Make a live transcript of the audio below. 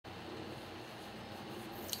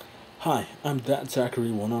Hi, I'm That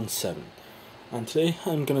Zachary117, and today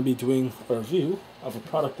I'm going to be doing a review of a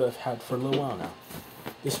product that I've had for a little while now.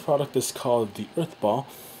 This product is called the Earthball,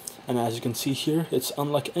 and as you can see here, it's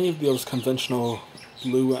unlike any of those conventional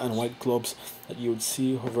blue and white globes that you would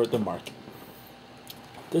see over at the market.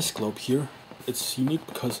 This globe here, it's unique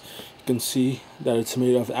because you can see that it's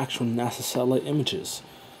made of actual NASA satellite images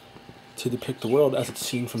to depict the world as it's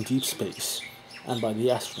seen from deep space and by the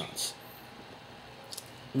astronauts.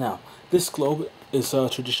 Now, this globe is a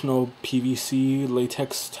traditional PVC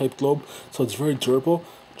latex type globe, so it's very durable.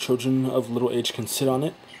 Children of little age can sit on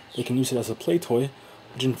it. They can use it as a play toy,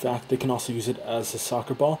 which in fact they can also use it as a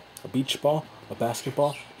soccer ball, a beach ball, a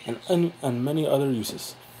basketball, and many other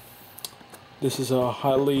uses. This is a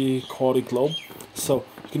highly quality globe, so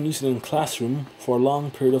you can use it in a classroom for a long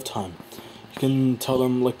period of time. You can tell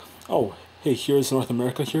them like, oh, hey, here's North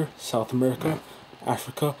America here, South America,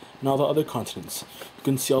 Africa, and all the other continents. You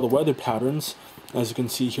can see all the weather patterns. As you can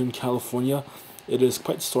see here in California, it is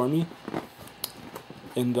quite stormy.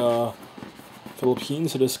 In the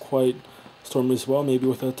Philippines, it is quite stormy as well, maybe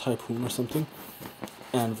with a typhoon or something.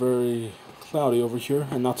 And very cloudy over here,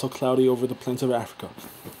 and not so cloudy over the plains of Africa.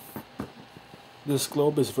 This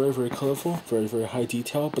globe is very, very colorful, very, very high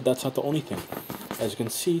detail, but that's not the only thing. As you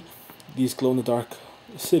can see, these glow-in-the-dark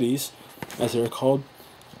cities, as they're called,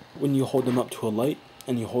 when you hold them up to a light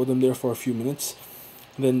and you hold them there for a few minutes,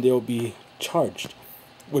 then they'll be charged,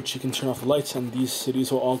 which you can turn off the lights and these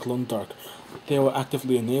cities will all glow in the dark. They will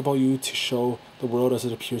actively enable you to show the world as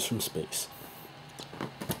it appears from space.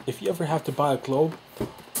 If you ever have to buy a globe,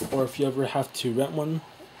 or if you ever have to rent one,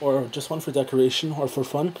 or just one for decoration or for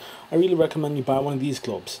fun, I really recommend you buy one of these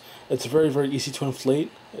globes. It's very, very easy to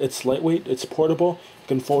inflate, it's lightweight, it's portable, you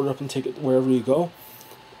can fold it up and take it wherever you go,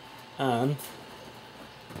 and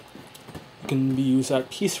it can be used at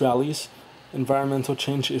peace rallies, environmental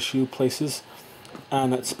change issue places,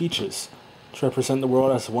 and at speeches to represent the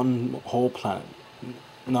world as one whole planet,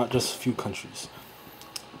 not just a few countries.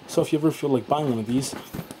 So if you ever feel like buying one of these,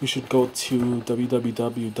 you should go to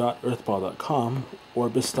www.earthball.com,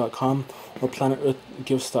 orbis.com, or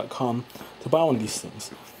planetearthgifts.com to buy one of these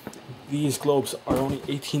things. These globes are only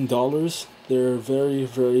 $18. They're very,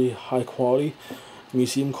 very high quality,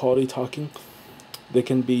 museum quality talking. They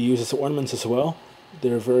can be used as ornaments as well.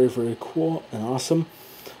 They're very, very cool and awesome.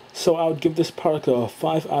 So I would give this product a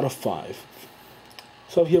 5 out of 5.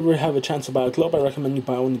 So if you ever have a chance to buy a globe, I recommend you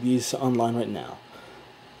buy one of these online right now.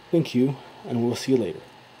 Thank you, and we'll see you later.